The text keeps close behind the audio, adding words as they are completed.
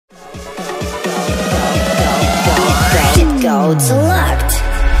Mode select.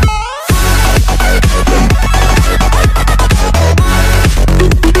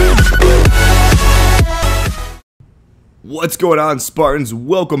 What's going on, Spartans?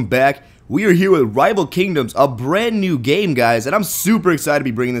 Welcome back. We are here with Rival Kingdoms, a brand new game, guys, and I'm super excited to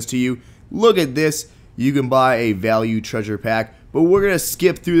be bringing this to you. Look at this. You can buy a value treasure pack, but we're going to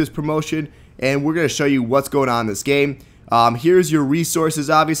skip through this promotion and we're going to show you what's going on in this game. Here's your resources.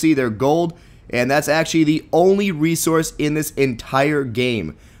 Obviously, they're gold, and that's actually the only resource in this entire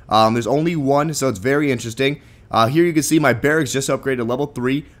game. There's only one, so it's very interesting. Here you can see my barracks just upgraded to level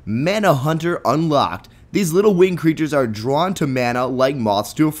 3. Mana Hunter unlocked. These little winged creatures are drawn to mana like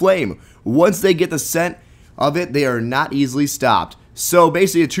moths to a flame. Once they get the scent of it, they are not easily stopped. So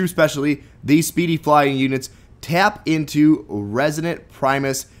basically a true specialty, these speedy flying units tap into Resonant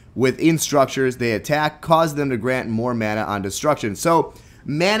Primus within structures they attack, causing them to grant more mana on destruction. So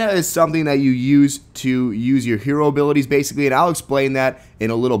mana is something that you use to use your hero abilities basically, and I'll explain that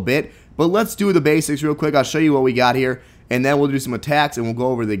in a little bit. But let's do the basics real quick. I'll show you what we got here, and then we'll do some attacks and we'll go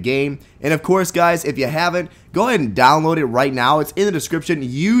over the game. And of course, guys, if you haven't, go ahead and download it right now. It's in the description.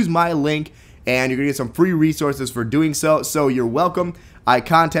 Use my link and you're gonna get some free resources for doing so. So you're welcome. I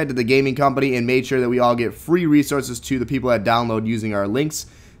contacted the gaming company and made sure that we all get free resources to the people that download using our links.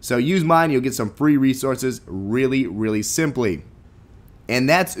 So use mine, you'll get some free resources really simply. And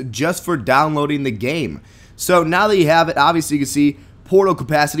that's just for downloading the game. So now that you have it, obviously you can see portal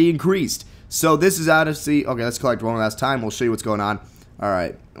capacity increased. So this is honestly, okay, let's collect one last time. We'll show you what's going on.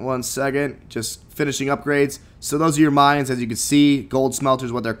 Alright, 1 second. Just finishing upgrades. So those are your mines, as you can see. Gold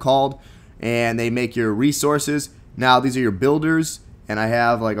smelters, what they're called. And they make your resources. Now these are your builders. And I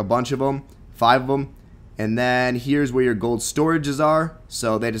have like a bunch of them. 5 of them. And then here's where your gold storages are.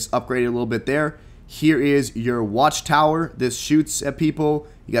 So they just upgraded a little bit there. Here is your watchtower. This shoots at people.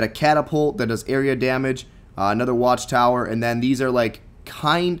 You got a catapult that does area damage. Another watchtower. And then these are like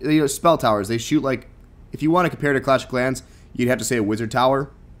spell towers. They shoot like, if you want to compare to Clash of Clans, you'd have to say a wizard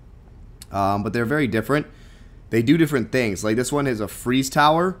tower, but they're very different. They do different things. Like this one is a freeze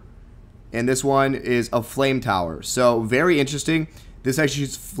tower and this one is a flame tower, so very interesting. This actually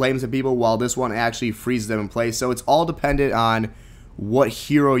shoots flames at people while this one actually freezes them in place. So it's all dependent on what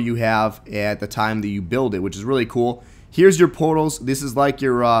hero you have at the time that you build it, which is really cool. Here's your portals. This is like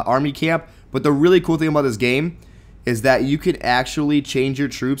your army camp, but the really cool thing about this game is that you can actually change your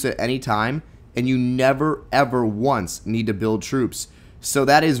troops at any time, and you never ever once need to build troops. So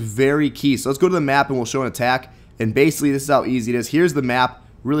that is very key. So let's go to the map and we'll show an attack. And basically this is how easy it is. Here's the map,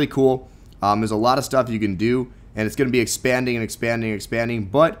 really cool. There's a lot of stuff you can do, and it's going to be expanding and expanding and expanding.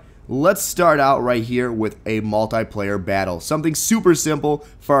 But let's start out right here with a multiplayer battle. Something super simple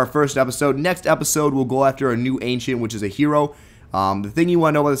for our first episode. Next episode we'll go after a new ancient, which is a hero. The thing you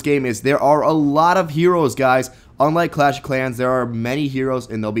want to know about this game is there are a lot of heroes, guys. Unlike Clash of Clans, there are many heroes,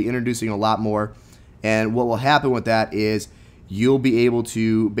 and they'll be introducing a lot more. And what will happen with that is you'll be able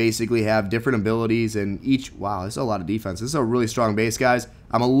to basically have different abilities, and each, wow, this is a lot of defense. This is a really strong base, guys.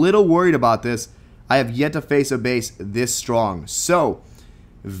 I'm a little worried about this. I have yet to face a base this strong. So,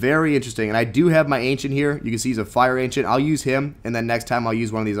 very interesting. And I do have my ancient here. You can see he's a fire ancient. I'll use him, and then next time I'll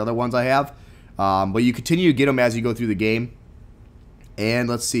use one of these other ones I have. But you continue to get them as you go through the game. And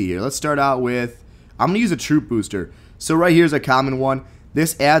let's see here. Let's start out with, I'm going to use a troop booster. So right here is a common one.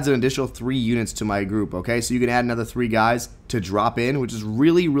 This adds an additional 3 units to my group, okay? So you can add another 3 guys to drop in, which is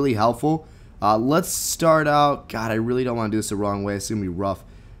really helpful. Let's start out, God, I really don't want to do this the wrong way. It's going to be rough.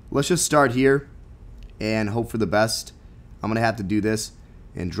 Let's just start here and hope for the best. I'm going to have to do this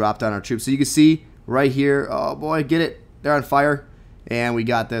and drop down our troops. So you can see right here, oh boy, get it. They're on fire. And we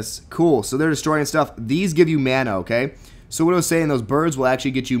got this. Cool. So they're destroying stuff. These give you mana, okay? So what I was saying, those birds will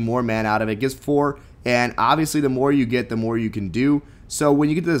actually get you more mana out of it. It gives 4, and obviously the more you get, the more you can do. So when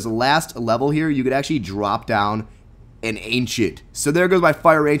you get to this last level here, you could actually drop down an ancient. So there goes my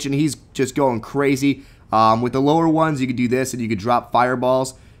fire ancient. He's just going crazy. With the lower ones, you could do this, and you could drop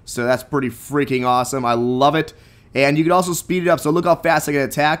fireballs. So that's pretty freaking awesome. I love it. And you can also speed it up. So look how fast I can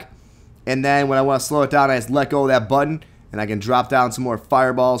attack. And then when I want to slow it down, I just let go of that button, and I can drop down some more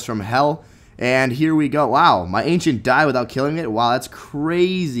fireballs from hell. And here we go. Wow, my ancient died without killing it. Wow, that's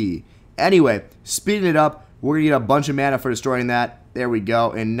crazy. Anyway, speeding it up, we're going to get a bunch of mana for destroying that. There we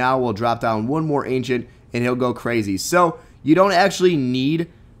go. And now we'll drop down one more ancient, and he'll go crazy. So you don't actually need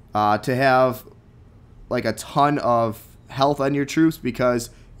to have like a ton of health on your troops,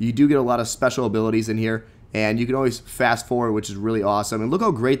 because you do get a lot of special abilities in here. And you can always fast forward, which is really awesome. And look how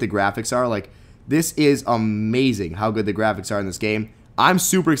great the graphics are. Like, this is amazing how good the graphics are in this game. I'm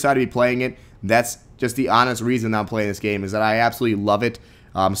super excited to be playing it. That's just the honest reason that I'm playing this game, is that I absolutely love it.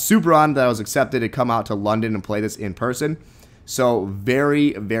 I'm super honored that I was accepted to come out to London and play this in person. So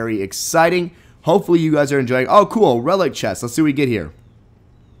very, very exciting. Hopefully you guys are enjoying. Oh, cool. Relic chest. Let's see what we get here.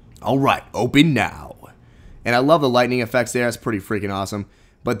 All right. Open now. And I love the lightning effects there. That's pretty freaking awesome.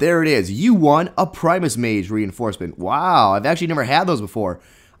 But there it is. You won a Primus Mage reinforcement. Wow. I've actually never had those before.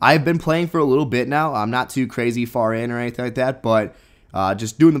 I've been playing for a little bit now. I'm not too crazy far in or anything like that. But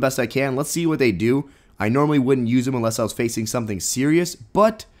just doing the best I can. Let's see what they do. I normally wouldn't use them unless I was facing something serious.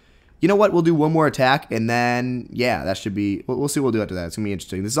 But you know what? We'll do one more attack. And then, yeah, that should be... We'll see what we'll do after that. It's going to be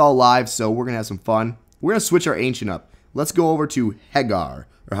interesting. This is all live, so we're going to have some fun. We're going to switch our Ancient up. Let's go over to Hagar,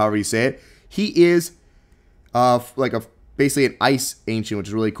 or however you say it. He is basically an Ice Ancient, which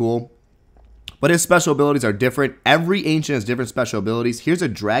is really cool. But his special abilities are different. Every Ancient has different special abilities. Here's a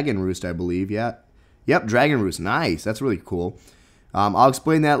Dragon Roost, I believe. Yeah. Yep, Dragon Roost. Nice. That's really cool. I'll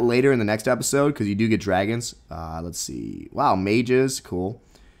explain that later in the next episode because you do get dragons. Let's see. Wow, mages. Cool.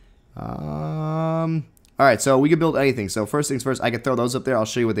 Alright, so we can build anything. So first things first, I can throw those up there. I'll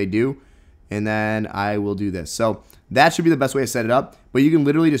show you what they do. And then I will do this. So that should be the best way to set it up. But you can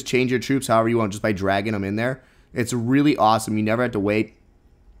literally just change your troops however you want just by dragging them in there. It's really awesome. You never have to wait.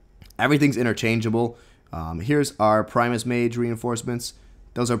 Everything's interchangeable. Here's our Primus Mage reinforcements.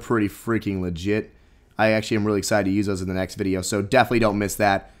 Those are pretty freaking legit. I actually am really excited to use those in the next video. So definitely don't miss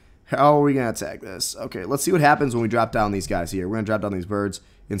that. How are we going to attack this? Okay, let's see what happens when we drop down these guys here. We're going to drop down these birds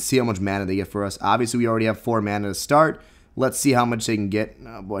and see how much mana they get for us. Obviously, we already have 4 mana to start. Let's see how much they can get.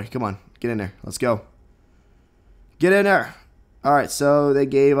 Oh, boy. Come on. Get in there. Let's go. Get in there. All right, so they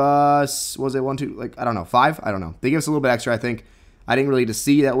gave us, what was it, 1, 2, like, I don't know, 5? I don't know. They gave us a little bit extra, I think. I didn't really get to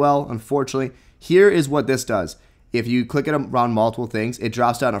see that well, unfortunately. Here is what this does. If you click it around multiple things, it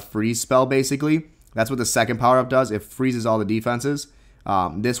drops down a freeze spell, basically. That's what the second power-up does. It freezes all the defenses.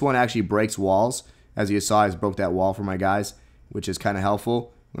 This one actually breaks walls. As you saw, I just broke that wall for my guys, which is kind of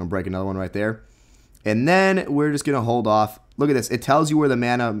helpful. I'm going to break another one right there. And then we're just going to hold off. Look at this. It tells you where the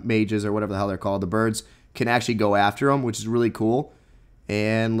mana mages, or whatever the hell they're called, the birds, can actually go after them, which is really cool.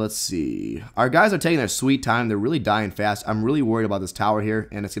 And let's see. Our guys are taking their sweet time. They're really dying fast. I'm really worried about this tower here,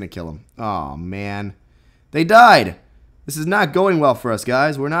 and it's going to kill them. Oh, man. They died. This is not going well for us,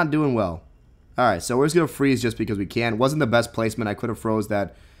 guys. We're not doing well. All right, so we're just going to freeze just because we can. Wasn't the best placement. I could have froze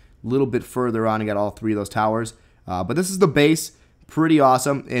that little bit further on and got all 3 of those towers. But this is the base. Pretty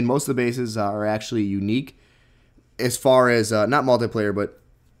awesome. And most of the bases are actually unique as far as, not multiplayer, but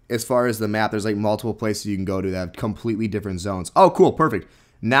as far as the map. There's like multiple places you can go to that have completely different zones. Oh, cool. Perfect.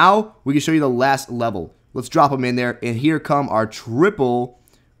 Now we can show you the last level. Let's drop them in there. And here come our triple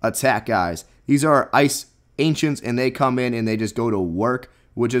attack guys. These are our Ice Ancients, and they come in and they just go to work,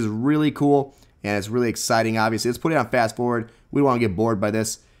 which is really cool. And it's really exciting, obviously. Let's put it on fast forward. We don't want to get bored by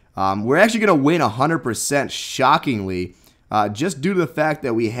this. We're actually going to win 100%, shockingly, just due to the fact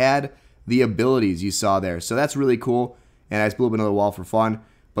that we had the abilities you saw there. So that's really cool. And I just blew up another wall for fun.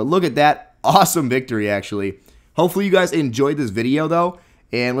 But look at that. Awesome victory, actually. Hopefully you guys enjoyed this video, though.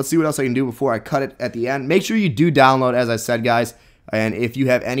 And let's see what else I can do before I cut it at the end. Make sure you do download, as I said, guys. And if you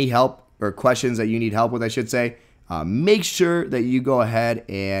have any help or questions that you need help with, I should say, make sure that you go ahead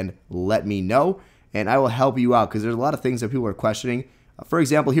and let me know, and I will help you out because there's a lot of things that people are questioning. For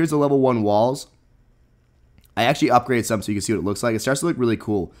example, here's the level 1 walls. I actually upgraded some so you can see what it looks like. It starts to look really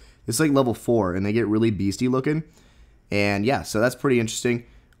cool. It's like level 4, and they get really beastie looking. And yeah, so that's pretty interesting.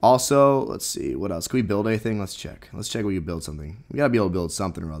 Also, let's see, what else? Can we build anything? Let's check. Let's check if we can build something. We got to be able to build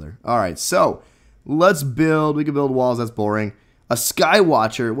something or other. All right, so let's build. We can build walls. That's boring. A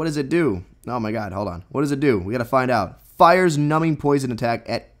Skywatcher. What does it do? Oh my god, hold on. What does it do? We gotta find out. Fires numbing poison attack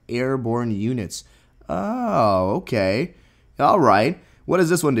at airborne units. Oh, okay. Alright. What does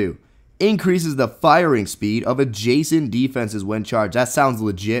this one do? Increases the firing speed of adjacent defenses when charged. That sounds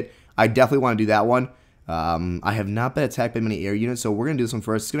legit. I definitely want to do that one. I have not been attacked by many air units, so we're gonna do this one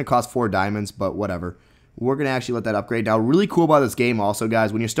first. It's gonna cost 4 diamonds, but whatever. We're gonna actually let that upgrade. Now, really cool about this game also,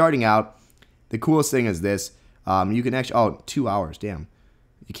 guys, when you're starting out, the coolest thing is this. You can actually, oh, 2 hours, damn.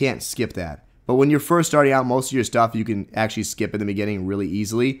 You can't skip that. But when you're first starting out, most of your stuff you can actually skip in the beginning really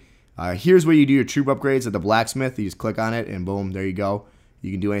easily. Here's where you do your troop upgrades at the blacksmith. You just click on it and boom, there you go.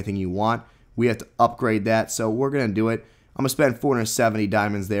 You can do anything you want. We have to upgrade that, so we're going to do it. I'm going to spend 470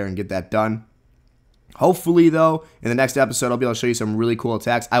 diamonds there and get that done. Hopefully, though, in the next episode, I'll be able to show you some really cool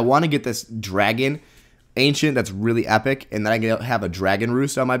attacks. I want to get this dragon ancient that's really epic, and then I can have a dragon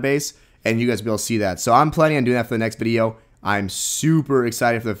roost on my base, and you guys will be able to see that. So I'm planning on doing that for the next video. I'm super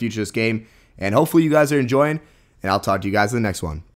excited for the future of this game, and hopefully you guys are enjoying, and I'll talk to you guys in the next one.